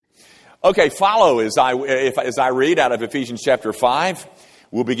Okay, follow as I read out of Ephesians chapter 5.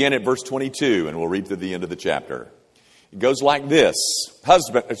 We'll begin at verse 22 and we'll read to the end of the chapter. It goes like this.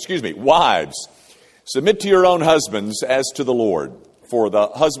 Wives, submit to your own husbands as to the Lord. For the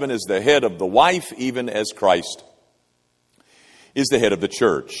husband is the head of the wife, even as Christ is the head of the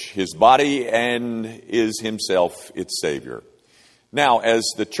church, his body, and is himself its Savior. Now, as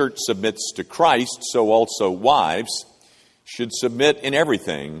the church submits to Christ, so also wives should submit in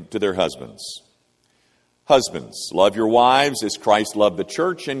everything to their husbands. Husbands, love your wives as Christ loved the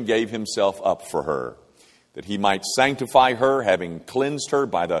church and gave himself up for her, that he might sanctify her, having cleansed her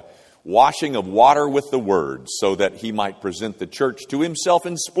by the washing of water with the word, so that he might present the church to himself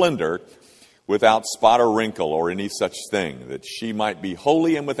in splendor, without spot or wrinkle or any such thing, that she might be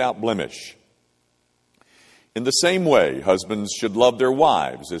holy and without blemish. In the same way, husbands should love their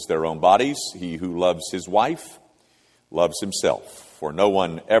wives as their own bodies. He who loves his wife loves himself. For no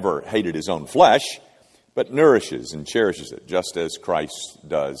one ever hated his own flesh, but nourishes and cherishes it, just as Christ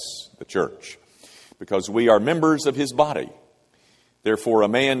does the church, because we are members of his body. Therefore, a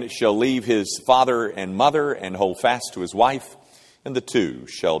man shall leave his father and mother and hold fast to his wife, and the two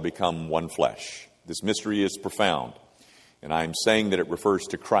shall become one flesh. This mystery is profound, and I am saying that it refers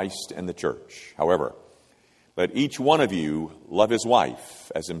to Christ and the church. However, let each one of you love his wife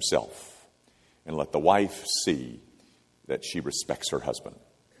as himself, and let the wife see that she respects her husband.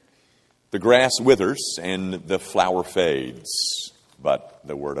 The grass withers and the flower fades, but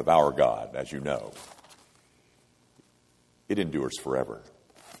the word of our God, as you know, it endures forever.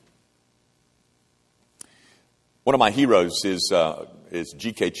 One of my heroes is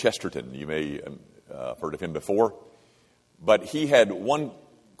G.K. Chesterton. You may have heard of him before. But he had one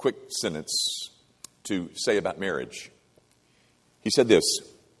quick sentence to say about marriage. He said this: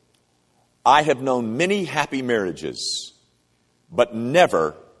 I have known many happy marriages, but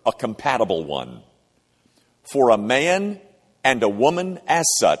never a compatible one. For a man and a woman as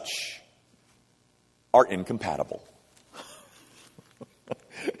such are incompatible.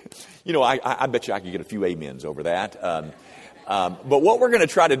 You know, I bet you I could get a few amens over that. But what we're going to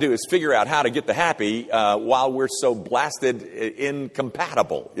try to do is figure out how to get the happy while we're so blasted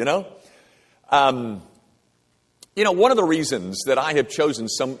incompatible, you know? One of the reasons that I have chosen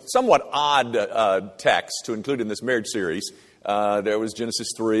some somewhat odd text to include in this marriage series, there was Genesis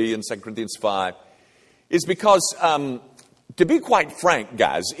 3 and 2 Corinthians 5, is because, to be quite frank,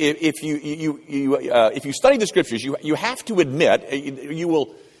 guys, if you study the Scriptures, you have to admit,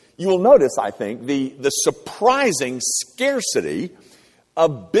 you will notice, I think, the surprising scarcity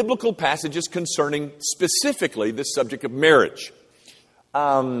of biblical passages concerning specifically the subject of marriage.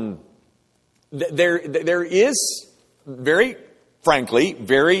 There is, very frankly,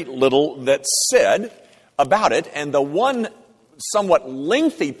 very little that's said about it. And the one somewhat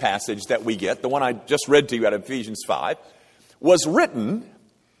lengthy passage that we get, the one I just read to you out of Ephesians 5, was written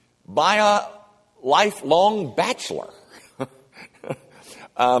by a lifelong bachelor.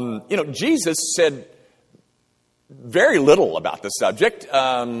 Jesus said very little about the subject,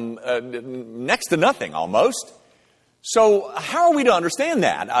 next to nothing almost. So how are we to understand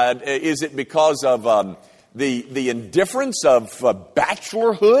that? Is it because of the indifference of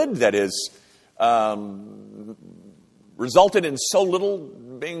bachelorhood that has resulted in so little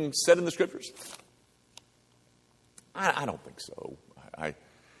being said in the Scriptures? I don't think so.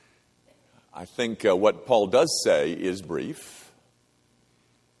 I think what Paul does say is brief,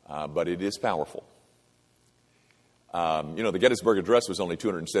 but it is powerful. The Gettysburg Address was only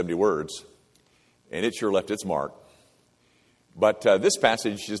 270 words, and it sure left its mark. But this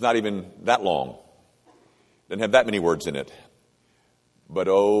passage is not even that long. Doesn't have that many words in it. But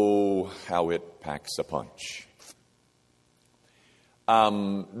oh, how it packs a punch.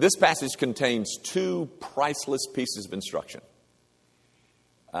 This passage contains two priceless pieces of instruction.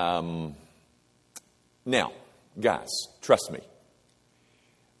 Now, guys, trust me.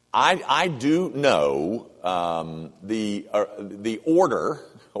 I do know the order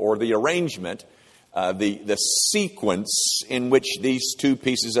or the arrangement, the sequence in which these two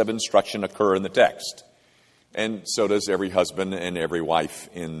pieces of instruction occur in the text. And so does every husband and every wife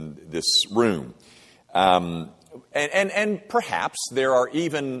in this room. And perhaps there are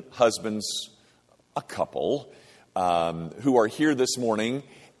even husbands, a couple, who are here this morning,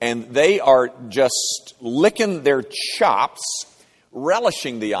 and they are just licking their chops,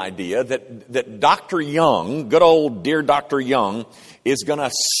 relishing the idea that Dr. Young, good old dear Dr. Young, is going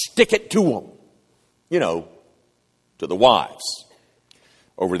to stick it to them, to the wives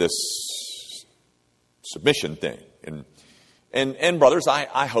over this submission thing. And brothers,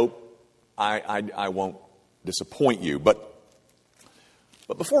 I hope I won't disappoint you, but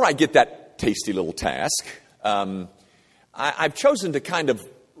But before I get that tasty little task, I've chosen to kind of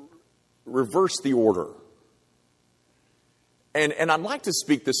reverse the order. And I'd like to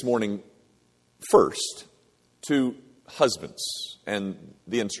speak this morning first to husbands and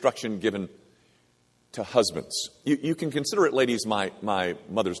the instruction given to husbands. You can consider it, ladies, my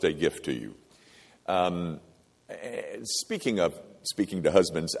Mother's Day gift to you. Speaking to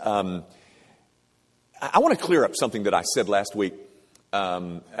husbands, I want to clear up something that I said last week.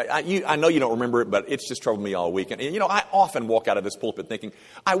 I know you don't remember it, but it's just troubled me all week. And I often walk out of this pulpit thinking,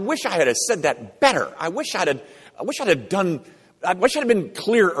 I wish I had said that better. I wish I'd been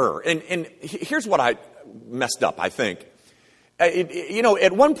clearer. And here's what I messed up, I think.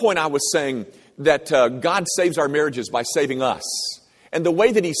 At one point I was saying that God saves our marriages by saving us. And the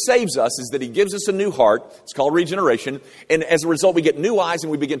way that he saves us is that he gives us a new heart. It's called regeneration. And as a result, we get new eyes and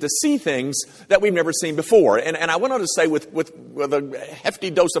we begin to see things that we've never seen before. And I went on to say with a hefty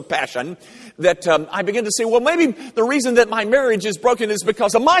dose of passion that I began to say, well, maybe the reason that my marriage is broken is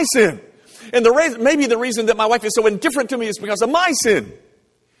because of my sin. And maybe the reason that my wife is so indifferent to me is because of my sin.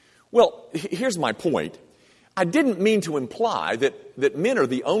 Well, here's my point. I didn't mean to imply that men are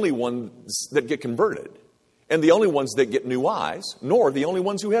the only ones that get converted and the only ones that get new eyes, nor the only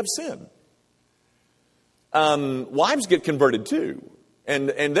ones who have sin. Wives get converted too, and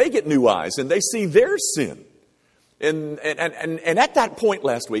they get new eyes, and they see their sin. And at that point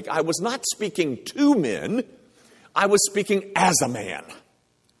last week, I was not speaking to men. I was speaking as a man,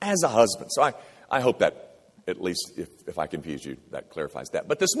 as a husband. So I hope that, at least if I confuse you, that clarifies that.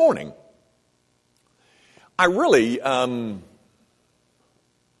 But this morning, I really...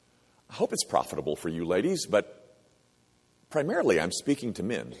 I hope it's profitable for you ladies, but primarily I'm speaking to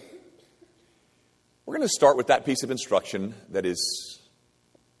men. We're going to start with that piece of instruction that is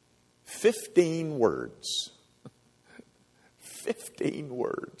 15 words. 15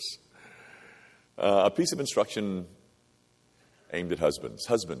 words. A piece of instruction aimed at husbands.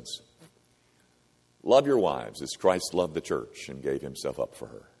 Husbands, love your wives as Christ loved the church and gave himself up for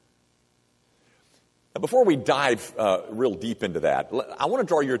her. Now, before we dive real deep into that, I want to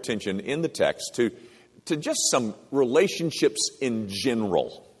draw your attention in the text to just some relationships in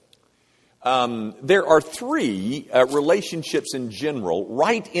general. There are three relationships in general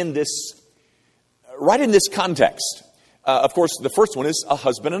right in this context. Of course, the first one is a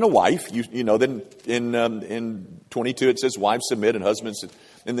husband and a wife. You know that in 22 it says wives submit and husbands,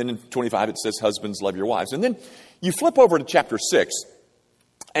 and then in 25 it says husbands love your wives. And then you flip over to chapter 6.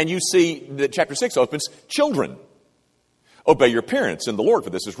 And you see that chapter 6 opens, children, obey your parents in the Lord, for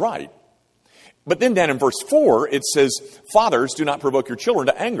this is right. But then down in verse 4, it says, fathers, do not provoke your children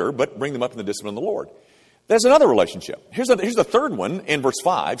to anger, but bring them up in the discipline of the Lord. There's another relationship. Here's the third one in verse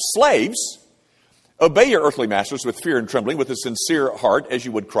 5. Slaves, obey your earthly masters with fear and trembling, with a sincere heart, as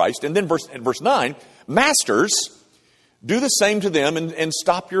you would Christ. And then verse 9, masters, do the same to them and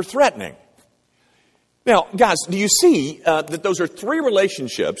stop your threatening. Now, guys, do you see that those are three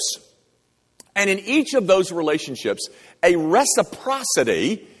relationships, and in each of those relationships, a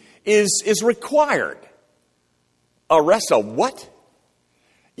reciprocity is required. A what?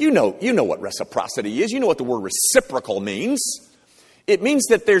 You know what reciprocity is. You know what the word reciprocal means. It means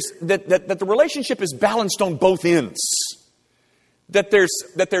that that the relationship is balanced on both ends. That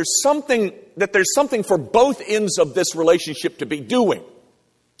there's something for both ends of this relationship to be doing.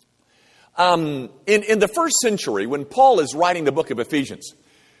 In the first century, when Paul is writing the book of Ephesians,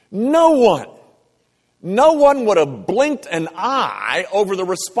 no one would have blinked an eye over the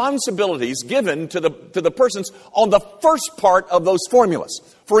responsibilities given to the persons on the first part of those formulas.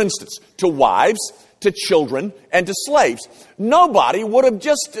 For instance, to wives, to children, and to slaves. Nobody would have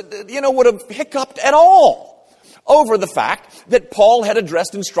would have hiccuped at all over the fact that Paul had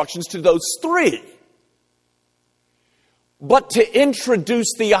addressed instructions to those three. But to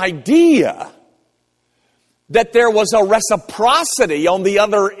introduce the idea that there was a reciprocity on the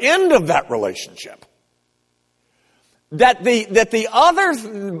other end of that relationship, that the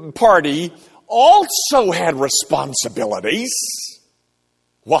other party also had responsibilities.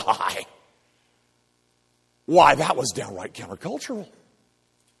 Why? That was downright countercultural.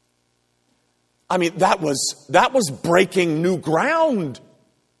 I mean, that was breaking new ground.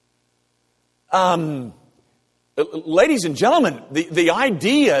 Ladies and gentlemen, the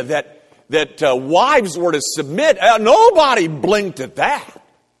idea that wives were to submit, nobody blinked at that.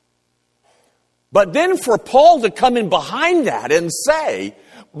 But then for Paul to come in behind that and say,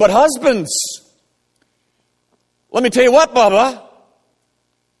 but husbands, let me tell you what, Bubba,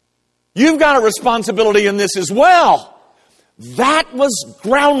 you've got a responsibility in this as well. That was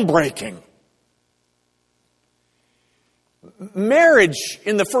groundbreaking. marriage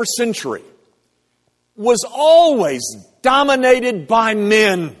in the first century was always dominated by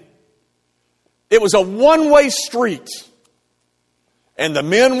men. It was a one-way street, and the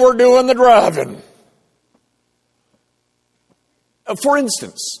men were doing the driving. For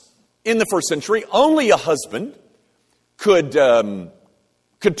instance, in the first century, only a husband could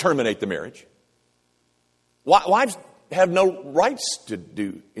terminate the marriage. Wives have no rights to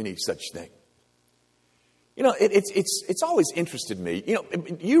do any such thing. You know, it's always interested me. You know,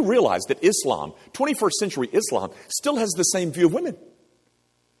 you realize that Islam, 21st century Islam, still has the same view of women.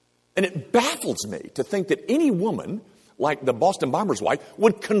 And it baffles me to think that any woman, like the Boston Bomber's wife,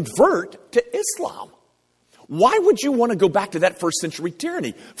 would convert to Islam. Why would you want to go back to that first century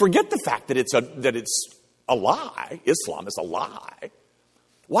tyranny? Forget the fact that it's a lie. Islam is a lie.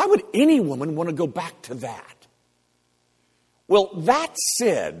 Why would any woman want to go back to that? Well, that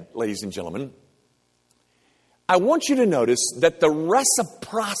said, ladies and gentlemen, I want you to notice that the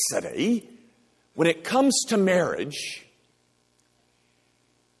reciprocity when it comes to marriage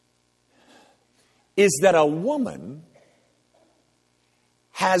is that a woman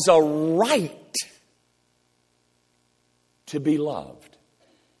has a right to be loved.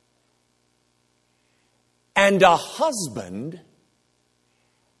 And a husband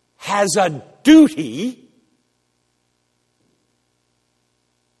has a duty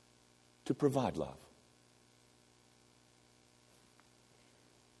to provide love.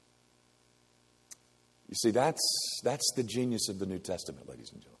 You see, that's the genius of the New Testament,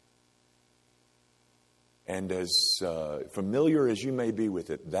 ladies and gentlemen. And as familiar as you may be with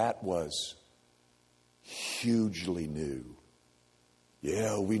it, that was hugely new.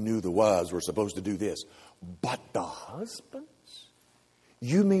 Yeah, we knew the wives were supposed to do this. But the husbands?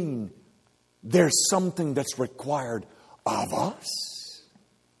 You mean there's something that's required of us?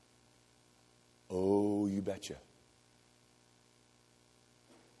 Oh, you betcha.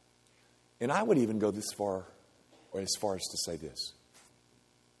 And I would even go this far, or as far as to say this.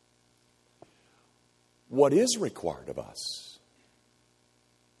 What is required of us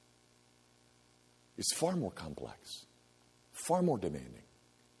is far more complex, far more demanding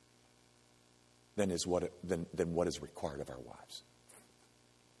than what is required of our wives.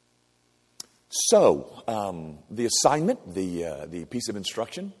 So, the assignment, the piece of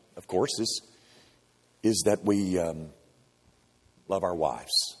instruction, of course, is that we love our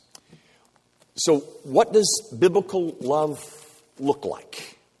wives. So, what does biblical love look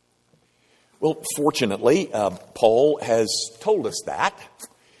like? Well, fortunately, Paul has told us that.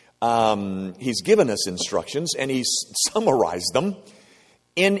 He's given us instructions, and he's summarized them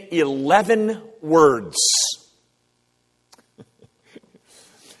in 11 words.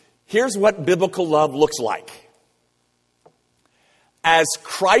 Here's what biblical love looks like. As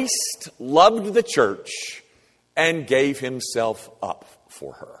Christ loved the church and gave himself up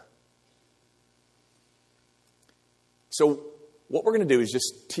for her. So what we're going to do is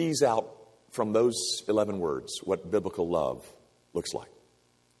just tease out from those 11 words what biblical love looks like.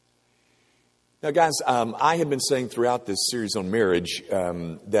 Now, guys, I have been saying throughout this series on marriage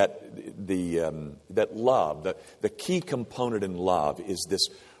that love, the key component in love, is this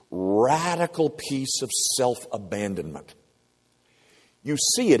radical piece of self-abandonment. You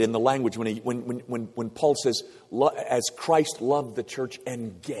see it in the language when Paul says, "As Christ loved the church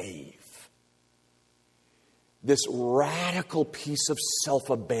and gave." This radical piece of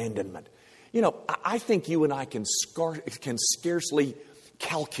self-abandonment. You know, I think you and I can scarcely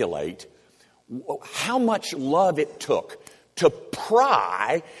calculate how much love it took to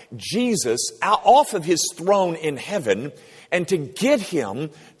pry Jesus off of his throne in heaven and to get him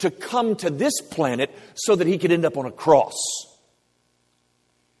to come to this planet so that he could end up on a cross.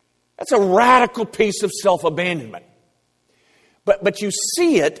 That's a radical piece of self-abandonment. But you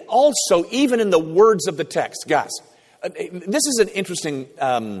see it also even in the words of the text. Guys, this is an interesting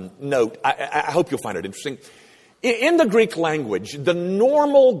note. I hope you'll find it interesting. In the Greek language, the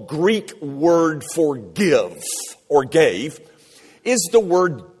normal Greek word for give or gave is the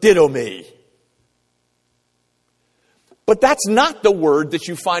word didomi. But that's not the word that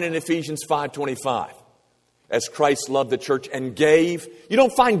you find in Ephesians 5:25. As Christ loved the church and gave. You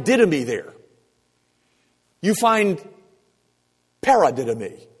don't find didomi there. You find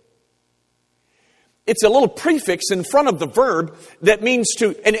paradidomi. It's a little prefix in front of the verb that means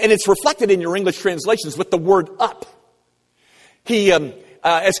to, and it's reflected in your English translations with the word up. He,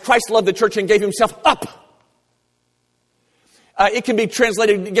 as Christ loved the church and gave himself up. It can be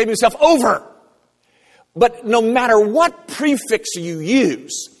translated, gave himself over. But no matter what prefix you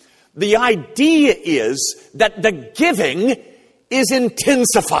use, the idea is that the giving is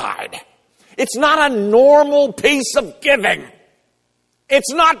intensified. It's not a normal piece of giving.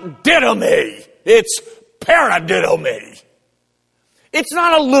 It's not didomi. It's paradidomi. It's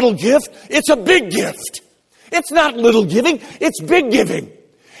not a little gift. It's a big gift. It's not little giving. It's big giving.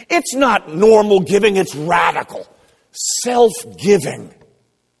 It's not normal giving. It's radical, self-giving.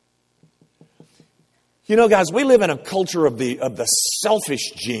 You know, guys, we live in a culture of the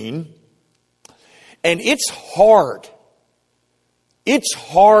selfish gene, and it's hard. It's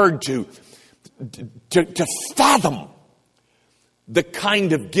hard to fathom the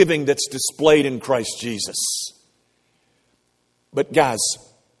kind of giving that's displayed in Christ Jesus. But guys,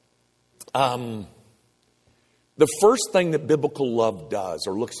 the first thing that biblical love does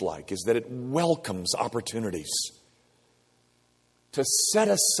or looks like is that it welcomes opportunities to set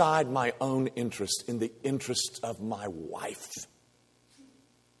aside my own interest in the interest of my wife.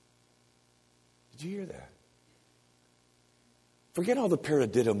 Did you hear that? Forget all the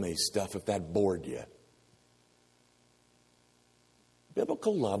paradidomi stuff if that bored you.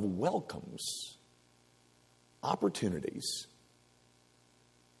 Biblical love welcomes opportunities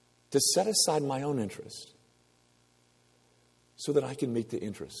to set aside my own interest so that I can meet the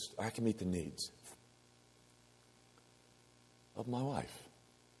interest, I can meet the needs of my wife.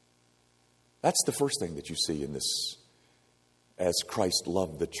 That's the first thing that you see in this, as Christ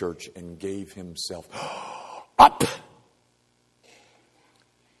loved the church and gave himself up.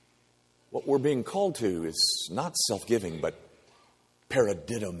 What we're being called to is not self-giving, but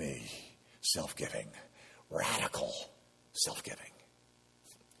paradidomi, self-giving, radical self-giving.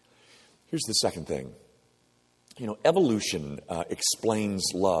 Here's the second thing. You know, evolution explains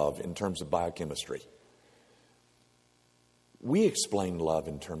love in terms of biochemistry. We explain love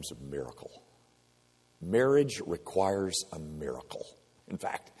in terms of miracle. Marriage requires a miracle. In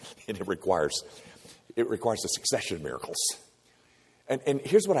fact, it requires a succession of miracles. And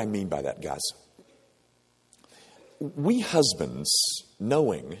here's what I mean by that, guys. We husbands,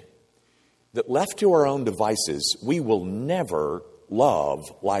 knowing that left to our own devices, we will never love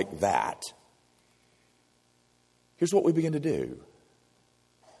like that. Here's what we begin to do.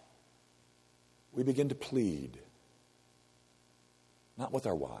 We begin to plead. Not with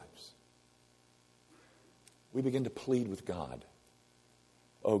our wives. We begin to plead with God.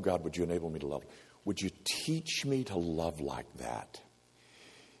 Oh God, would you enable me to love? Would you teach me to love like that?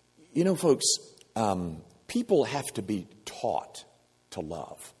 You know, folks, people have to be taught to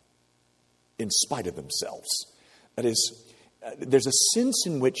love in spite of themselves. That is, there's a sense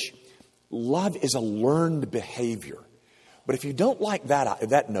in which love is a learned behavior. But if you don't like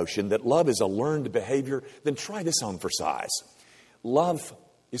that notion that love is a learned behavior, then try this on for size. Love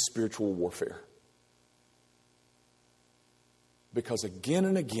is spiritual warfare. Because again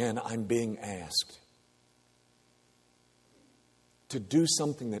and again I'm being asked to do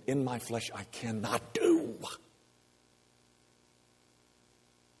something that in my flesh I cannot do.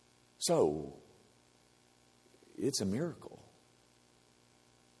 So, it's a miracle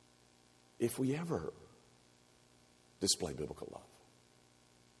if we ever display biblical love.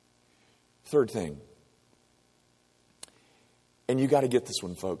 Third thing, and you got to get this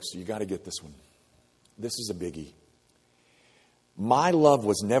one, folks. You got to get this one. This is a biggie. My love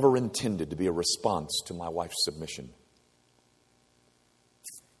was never intended to be a response to my wife's submission.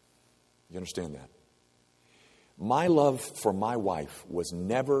 You understand that? My love for my wife was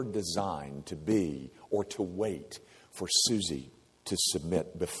never designed to be or to wait for Susie to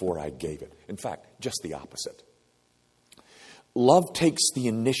submit before I gave it. In fact, just the opposite. Love takes the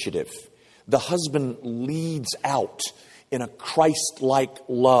initiative. The husband leads out in a Christ-like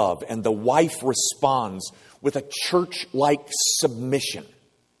love, and the wife responds with a church-like submission.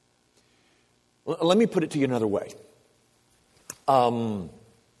 Let me put it to you another way.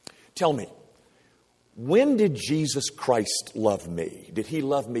 Tell me, when did Jesus Christ love me? Did he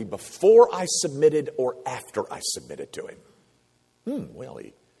love me before I submitted or after I submitted to him? Well,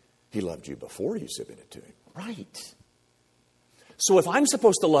 he loved you before you submitted to him. Right. So if I'm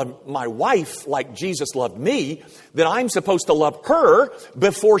supposed to love my wife like Jesus loved me, then I'm supposed to love her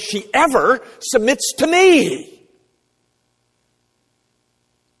before she ever submits to me.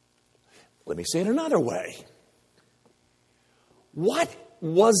 Let me say it another way. What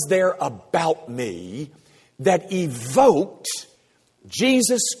was there about me that evoked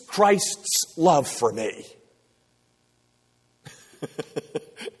Jesus Christ's love for me?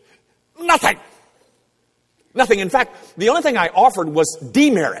 Nothing. Nothing. In fact, the only thing I offered was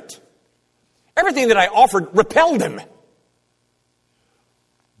demerit. Everything that I offered repelled him.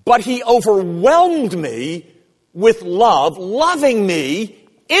 But he overwhelmed me with love, loving me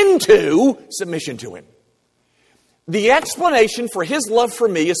into submission to him. The explanation for His love for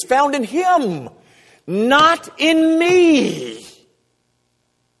me is found in Him, not in me.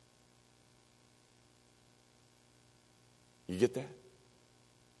 You get that?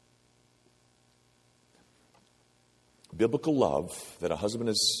 Biblical love that a husband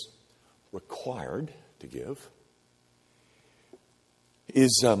is required to give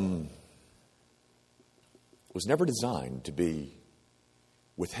was never designed to be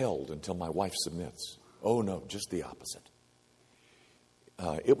withheld until my wife submits. Oh no, just the opposite.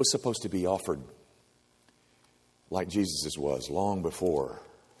 It was supposed to be offered like Jesus' was long before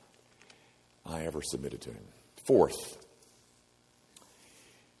I ever submitted to Him. Fourth,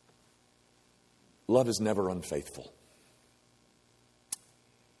 love is never unfaithful.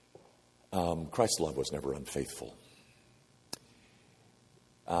 Christ's love was never unfaithful.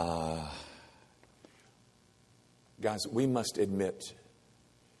 Guys, we must admit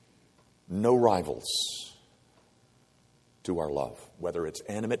no rivals to our love, whether it's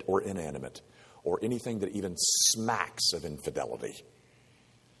animate or inanimate, or anything that even smacks of infidelity.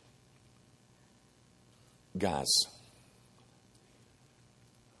 Guys,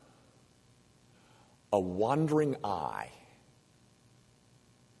 a wandering eye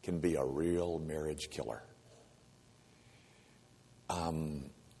can be a real marriage killer.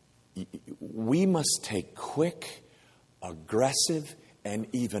 We must take quick, aggressive, and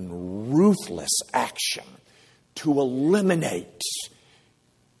even ruthless action to eliminate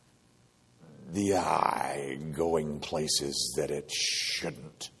the eye going places that it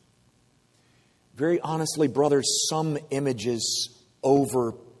shouldn't. Very honestly, brothers, some images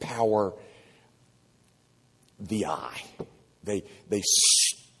overpower the eye. They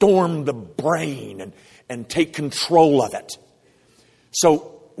storm the brain and take control of it.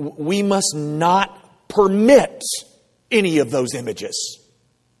 So we must not permit any of those images.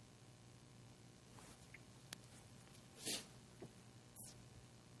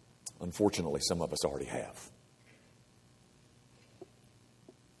 Unfortunately, some of us already have.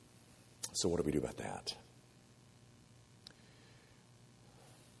 So what do we do about that?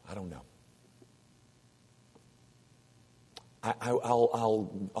 I don't know.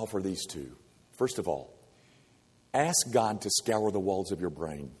 I'll offer these two. First of all, ask God to scour the walls of your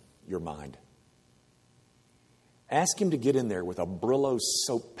brain, your mind. Ask Him to get in there with a Brillo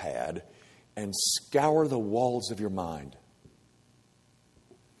soap pad and scour the walls of your mind.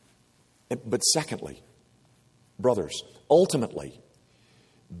 But secondly, brothers, ultimately,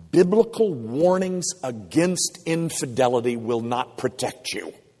 biblical warnings against infidelity will not protect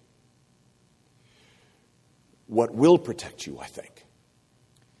you. What will protect you, I think,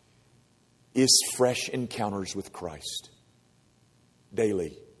 is fresh encounters with Christ.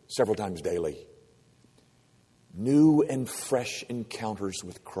 Daily, several times daily. New and fresh encounters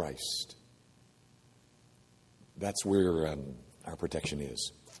with Christ. That's where our protection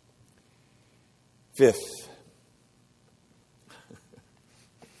is. Fifth,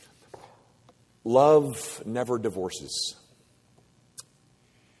 love never divorces.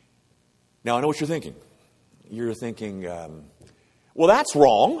 Now, I know what you're thinking. You're thinking, well, that's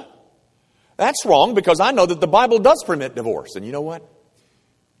wrong. That's wrong because I know that the Bible does permit divorce. And you know what?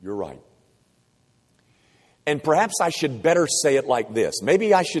 You're right. And perhaps I should better say it like this.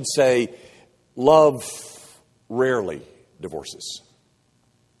 Maybe I should say, love rarely divorces.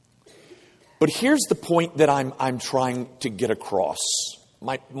 But here's the point that I'm trying to get across.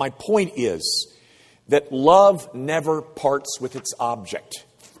 My point is that love never parts with its object.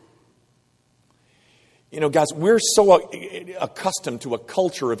 You know, guys, we're so accustomed to a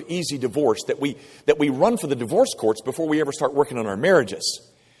culture of easy divorce that we run for the divorce courts before we ever start working on our marriages.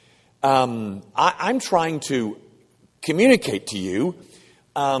 I'm trying to communicate to you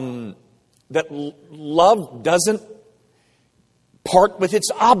that love doesn't part with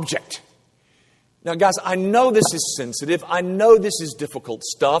its object. Now, guys, I know this is sensitive. I know this is difficult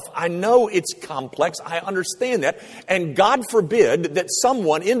stuff. I know it's complex. I understand that. And God forbid that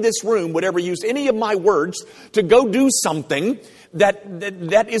someone in this room would ever use any of my words to go do something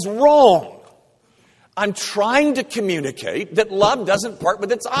that is wrong. I'm trying to communicate that love doesn't part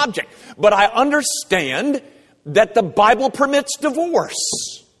with its object. But I understand that the Bible permits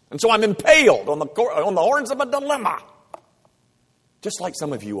divorce. And so I'm impaled on the horns of a dilemma. Just like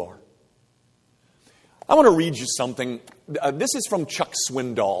some of you are. I want to read you something. This is from Chuck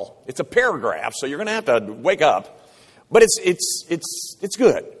Swindoll. It's a paragraph, so you're going to have to wake up. But it's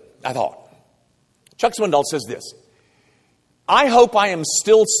good, I thought. Chuck Swindoll says this. I hope I am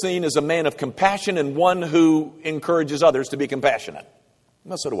still seen as a man of compassion and one who encourages others to be compassionate.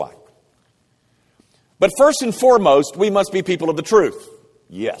 Well, so do I. But first and foremost, we must be people of the truth.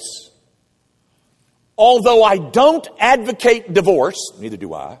 Yes. although I don't advocate divorce, neither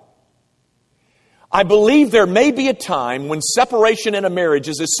do I believe there may be a time when separation in a marriage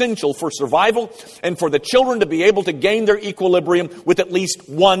is essential for survival and for the children to be able to gain their equilibrium with at least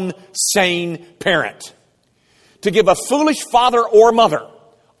one sane parent. To give a foolish father or mother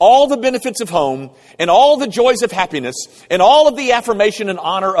all the benefits of home and all the joys of happiness and all of the affirmation and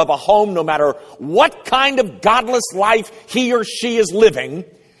honor of a home, no matter what kind of godless life he or she is living,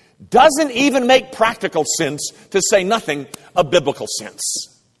 doesn't even make practical sense, to say nothing of biblical sense.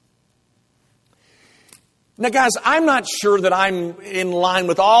 Now, guys, I'm not sure that I'm in line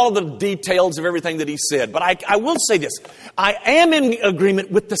with all the details of everything that he said, but I will say this. I am in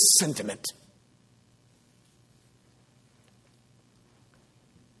agreement with the sentiment.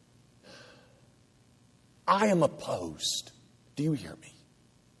 I am opposed. Do you hear me?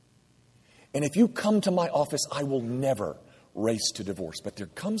 And if you come to my office, I will never race to divorce. But there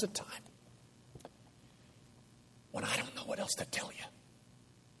comes a time when I don't know what else to tell you.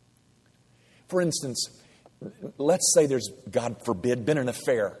 For instance, let's say there's, God forbid, been an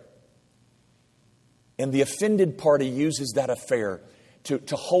affair. And the offended party uses that affair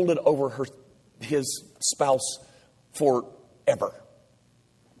to hold it over his spouse forever.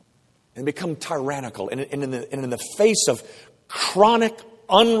 And become tyrannical. And in the face of chronic,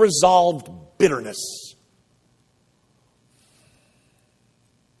 unresolved bitterness.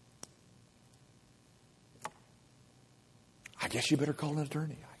 I guess you better call an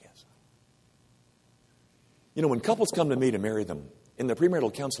attorney, I guess. You know, when couples come to me to marry them, in the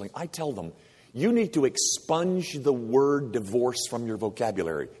premarital counseling, I tell them, you need to expunge the word divorce from your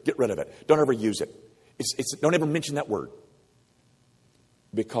vocabulary. Get rid of it. Don't ever use it. Don't ever mention that word.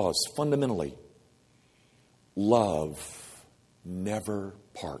 Because fundamentally, love never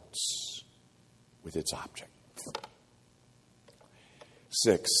parts with its object.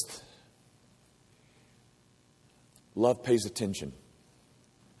 Sixth, love pays attention.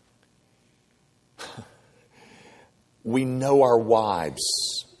 We know our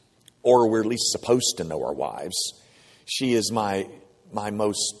wives, or we're at least supposed to know our wives. She is my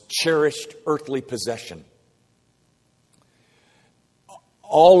most cherished earthly possession.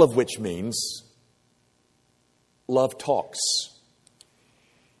 All of which means love talks.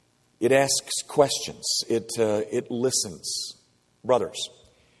 It asks questions. It listens. Brothers,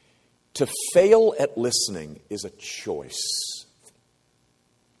 to fail at listening is a choice.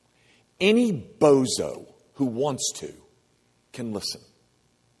 Any bozo who wants to can listen.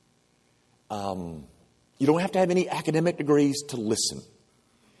 You don't have to have any academic degrees to listen.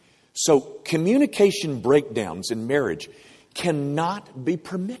 So communication breakdowns in marriage cannot be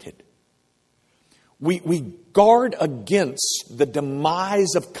permitted. We guard against the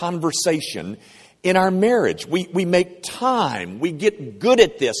demise of conversation in our marriage. We make time. We get good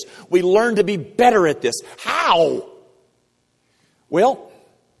at this. We learn to be better at this. How? Well,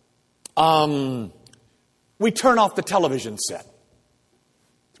 we turn off the television set.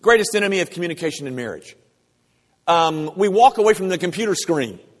 The greatest enemy of communication in marriage. We walk away from the computer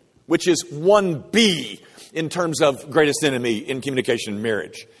screen, which is 1B in terms of greatest enemy in communication in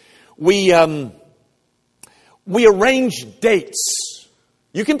marriage. We arrange dates.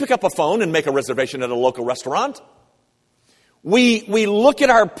 You can pick up a phone and make a reservation at a local restaurant. We look at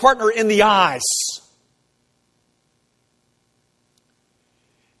our partner in the eyes.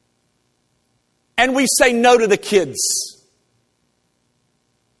 And we say no to the kids.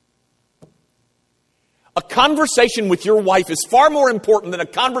 A conversation with your wife is far more important than a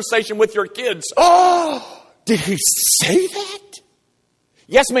conversation with your kids. Oh! Did he say that?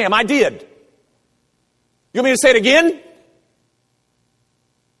 Yes, ma'am, I did. You want me to say it again?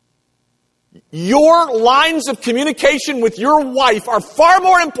 Your lines of communication with your wife are far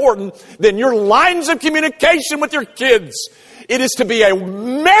more important than your lines of communication with your kids. It is to be a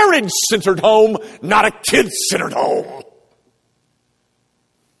marriage-centered home, not a kid-centered home.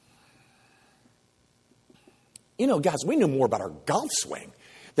 You know, guys, we know more about our golf swing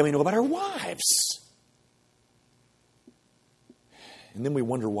than we know about our wives. And then we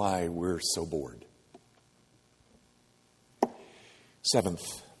wonder why we're so bored. Seventh,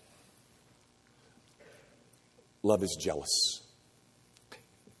 love is jealous.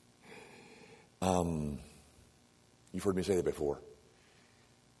 You've heard me say that before.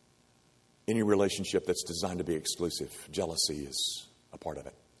 Any relationship that's designed to be exclusive, jealousy is a part of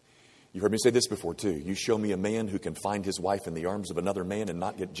it. You've heard me say this before too. You show me a man who can find his wife in the arms of another man and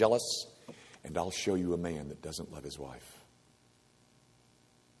not get jealous, and I'll show you a man that doesn't love his wife.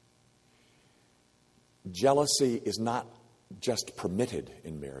 Jealousy is not just permitted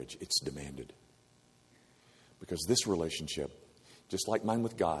in marriage, it's demanded. Because this relationship, just like mine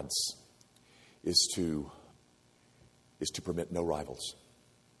with God's, is to permit no rivals.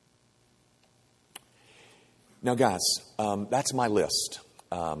 Now, guys, that's my list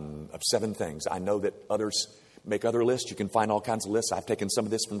of 7 things. I know that others make other lists. You can find all kinds of lists. I've taken some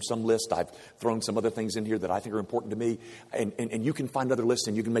of this from some list. I've thrown some other things in here that I think are important to me. And you can find other lists,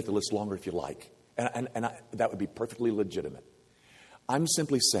 and you can make the list longer if you like. And that would be perfectly legitimate. I'm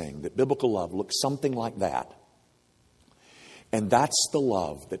simply saying that biblical love looks something like that. And that's the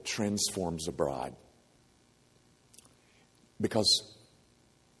love that transforms a bride. Because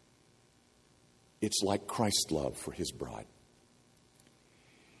it's like Christ's love for his bride.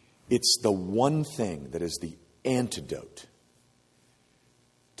 It's the one thing that is the antidote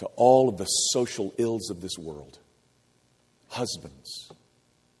to all of the social ills of this world. Husbands,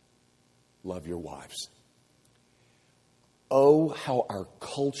 love your wives. Oh, how our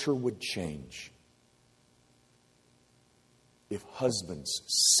culture would change if husbands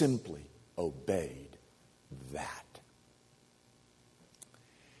simply obeyed that.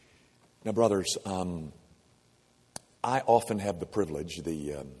 Now, brothers, I often have the privilege,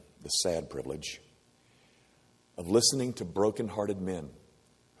 the sad privilege, of listening to broken-hearted men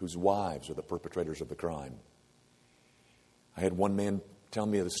whose wives are the perpetrators of the crime. I had one man tell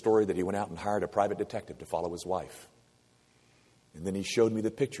me the story that he went out and hired a private detective to follow his wife. And then he showed me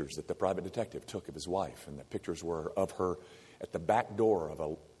the pictures that the private detective took of his wife. And the pictures were of her at the back door of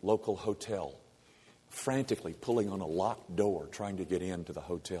a local hotel, frantically pulling on a locked door, trying to get into the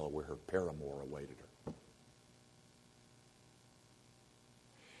hotel where her paramour awaited her.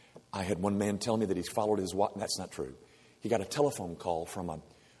 I had one man tell me that he's followed his wife. That's not true. He got a telephone call from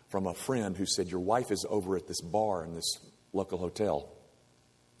a friend who said, your wife is over at this bar in this local hotel.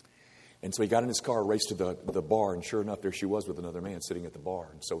 And so he got in his car, raced to the bar, and sure enough, there she was with another man sitting at the bar.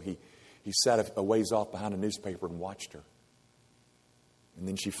 And so he sat a ways off behind a newspaper and watched her. And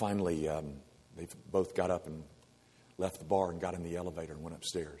then she finally, they both got up and left the bar and got in the elevator and went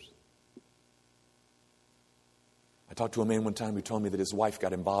upstairs. I talked to a man one time who told me that his wife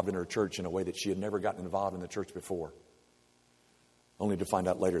got involved in her church in a way that she had never gotten involved in the church before, only to find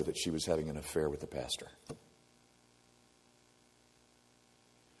out later that she was having an affair with the pastor.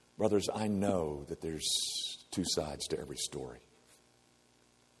 Brothers, I know that there's 2 sides to every story.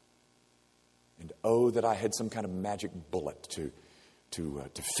 And oh, that I had some kind of magic bullet to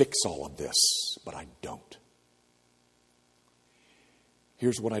fix all of this, but I don't.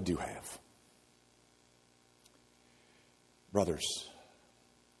 Here's what I do have. Brothers,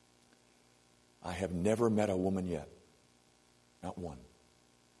 I have never met a woman yet, not one,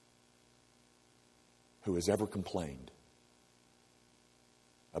 who has ever complained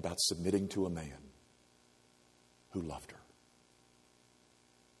about submitting to a man who loved her.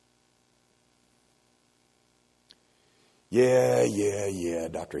 Yeah,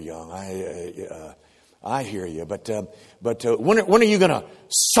 Dr. Young, I hear you, but when are you going to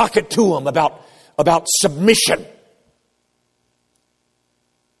sock it to them about submission?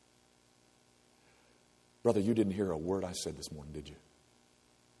 Brother, you didn't hear a word I said this morning, did you?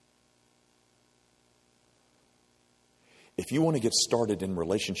 If you want to get started in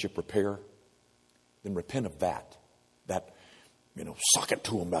relationship repair, then repent of that. Sock it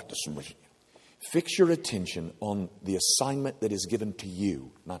to them about the submission. Fix your attention on the assignment that is given to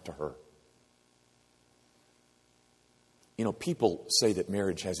you, not to her. People say that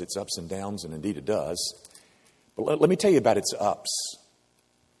marriage has its ups and downs, and indeed it does. But let me tell you about its ups.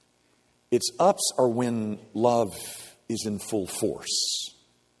 Its ups are when love is in full force.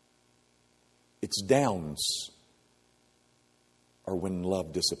 Its downs are when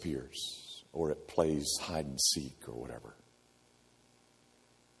love disappears, or it plays hide and seek, or whatever.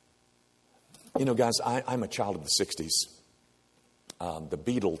 Guys, I'm a child of the 60s. The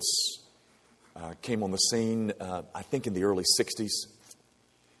Beatles came on the scene, I think, in the early 60s.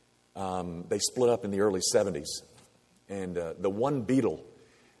 They split up in the early 70s. And the one Beatle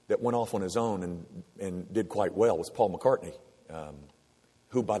that went off on his own and did quite well was Paul McCartney,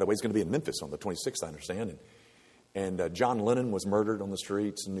 who, by the way, is going to be in Memphis on the 26th, I understand. And John Lennon was murdered on the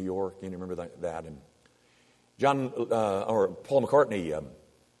streets in New York. You remember that? And Paul McCartney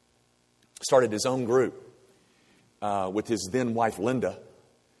started his own group with his then wife Linda.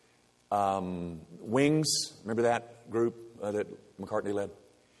 Wings, remember that group that McCartney led?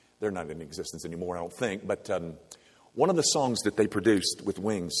 They're not in existence anymore, I don't think. But one of the songs that they produced with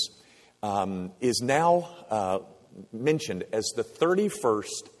Wings is now mentioned as the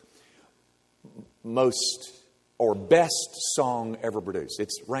 31st most or best song ever produced. It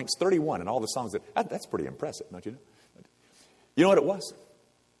ranks 31 in all the songs that's pretty impressive, don't you know? You know what it was?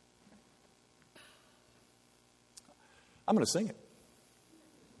 I'm going to sing it.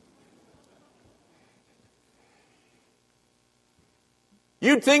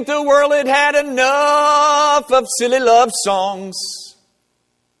 You'd think the world had had enough of silly love songs.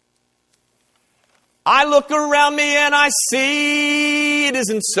 I look around me and I see it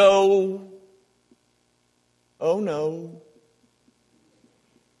isn't so. Oh no.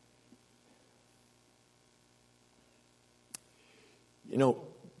 You know,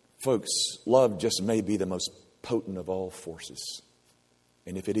 folks, love just may be the most potent of all forces.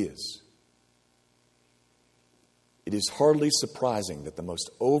 And if it is hardly surprising that the most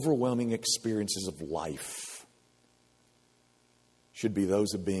overwhelming experiences of life should be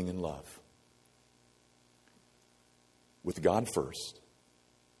those of being in love. With God first,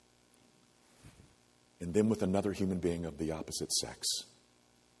 and then with another human being of the opposite sex.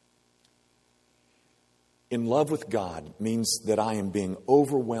 In love with God means that I am being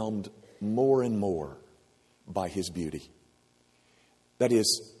overwhelmed more and more by His beauty. That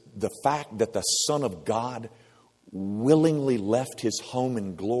is, the fact that the Son of God willingly left His home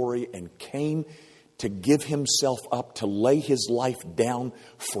in glory and came to give Himself up, to lay His life down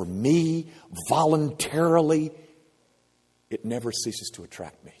for me voluntarily, it never ceases to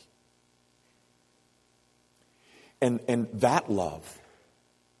attract me. And that love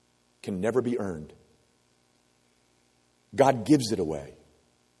can never be earned. God gives it away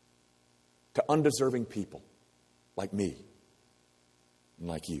to undeserving people like me and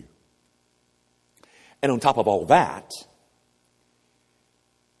like you. And on top of all that,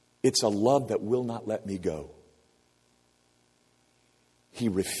 it's a love that will not let me go. He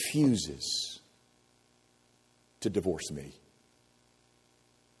refuses to divorce me,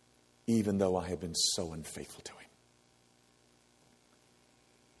 even though I have been so unfaithful to Him.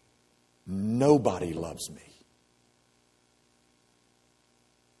 Nobody loves me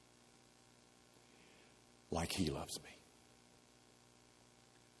like He loves me.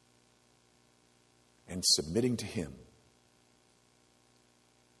 And submitting to Him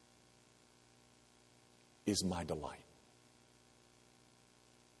is my delight.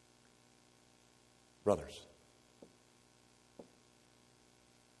 Brothers,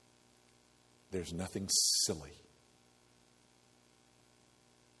 there's nothing silly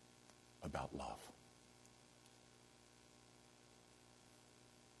about love.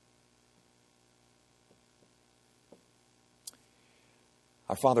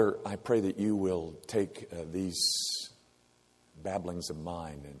 Our Father, I pray that You will take these babblings of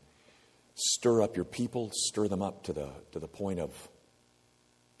mine and stir up Your people, stir them up to the point of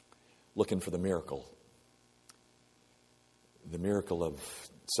looking for the miracle of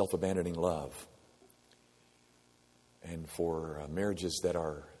self-abandoning love, and for marriages that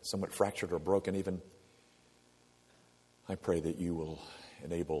are somewhat fractured or broken even. I pray that You will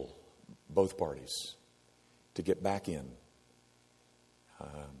enable both parties to get back in,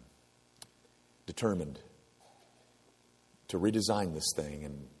 determined to redesign this thing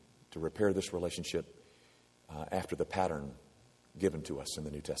and to repair this relationship after the pattern given to us in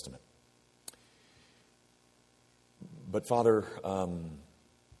the New Testament. But Father,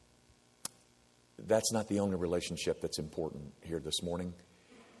 that's not the only relationship that's important here this morning.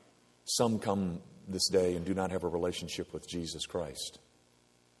 Some come this day and do not have a relationship with Jesus Christ.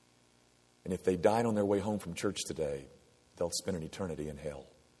 And if they died on their way home from church today, they'll spend an eternity in hell.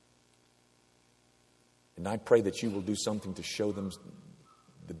 And I pray that You will do something to show them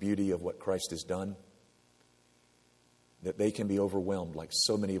the beauty of what Christ has done, that they can be overwhelmed like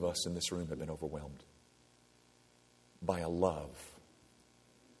so many of us in this room have been overwhelmed by a love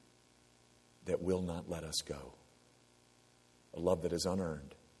that will not let us go. A love that is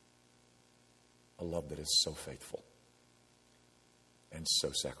unearned. A love that is so faithful and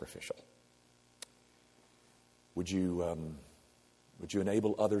so sacrificial. Would you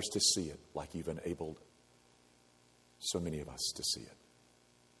enable others to see it like You've enabled so many of us to see it?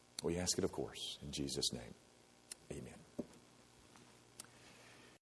 We ask it, of course, in Jesus' name. Amen.